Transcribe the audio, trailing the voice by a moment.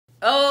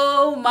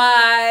Oh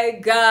my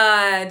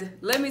God.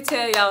 Let me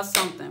tell y'all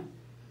something.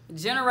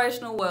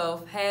 Generational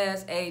wealth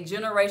has a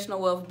generational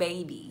wealth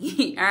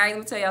baby. All right, let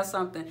me tell y'all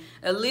something.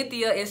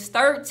 Alethea is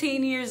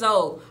 13 years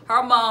old.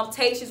 Her mom,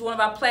 Tate, she's one of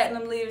our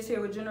platinum leaders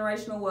here with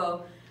Generational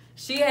Wealth.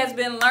 She has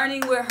been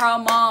learning with her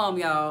mom,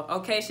 y'all.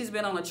 Okay, she's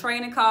been on the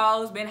training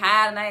calls, been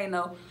hiding, I ain't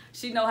know.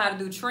 She know how to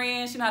do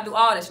trends. She know how to do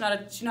all that.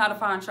 She know how to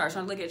find charts. She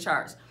know how to look at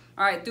charts.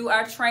 All right, through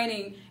our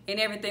training and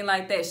everything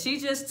like that. She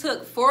just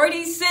took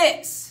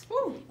 46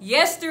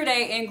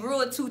 yesterday and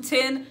grew it to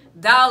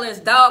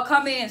 $10. Dog,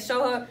 come in,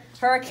 show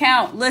her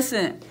account.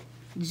 Listen,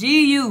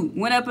 GU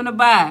went up in the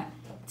buy.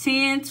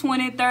 10,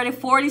 20, 30,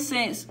 40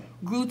 cents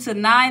grew to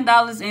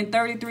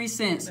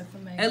 $9.33.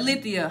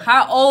 Alethea,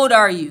 how old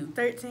are you?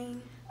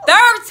 13.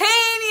 13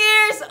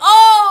 years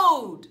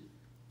old!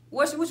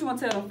 What you want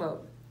to tell them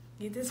folks?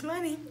 Get this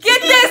money.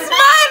 Get this money!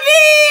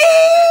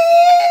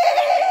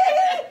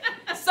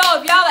 So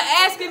if y'all are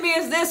asking me,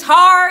 is this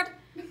hard?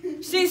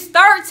 She's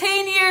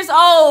 13 years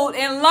old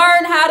and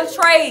learned how to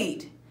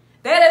trade.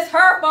 That is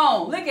her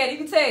phone. Look at it. You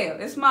can tell.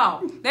 It's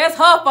small. That's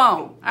her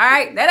phone. All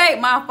right? That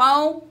ain't my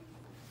phone.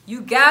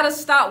 You got to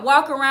stop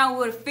walking around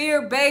with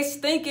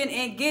fear-based thinking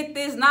and get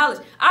this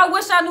knowledge. I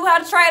wish I knew how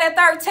to trade at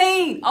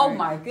 13. Oh,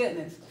 my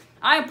goodness.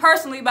 I ain't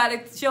personally about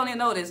to, she don't even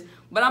know this,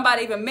 but I'm about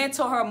to even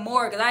mentor her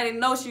more because I didn't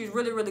know she was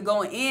really, really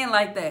going in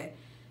like that.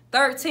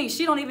 13,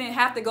 she don't even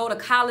have to go to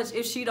college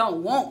if she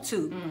don't want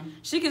to.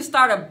 She can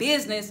start a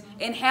business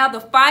and have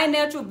the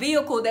financial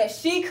vehicle that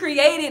she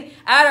created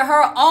out of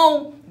her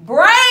own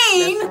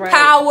brain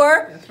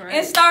power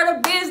and start a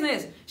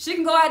business. She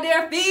can go out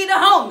there and feed the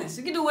homeless.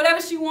 She can do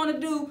whatever she want to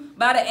do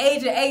by the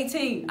age of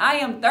 18. I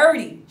am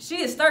 30. She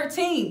is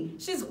 13.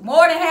 She's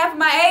more than half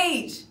my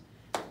age.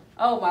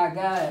 Oh, my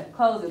God.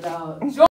 Close it, dog.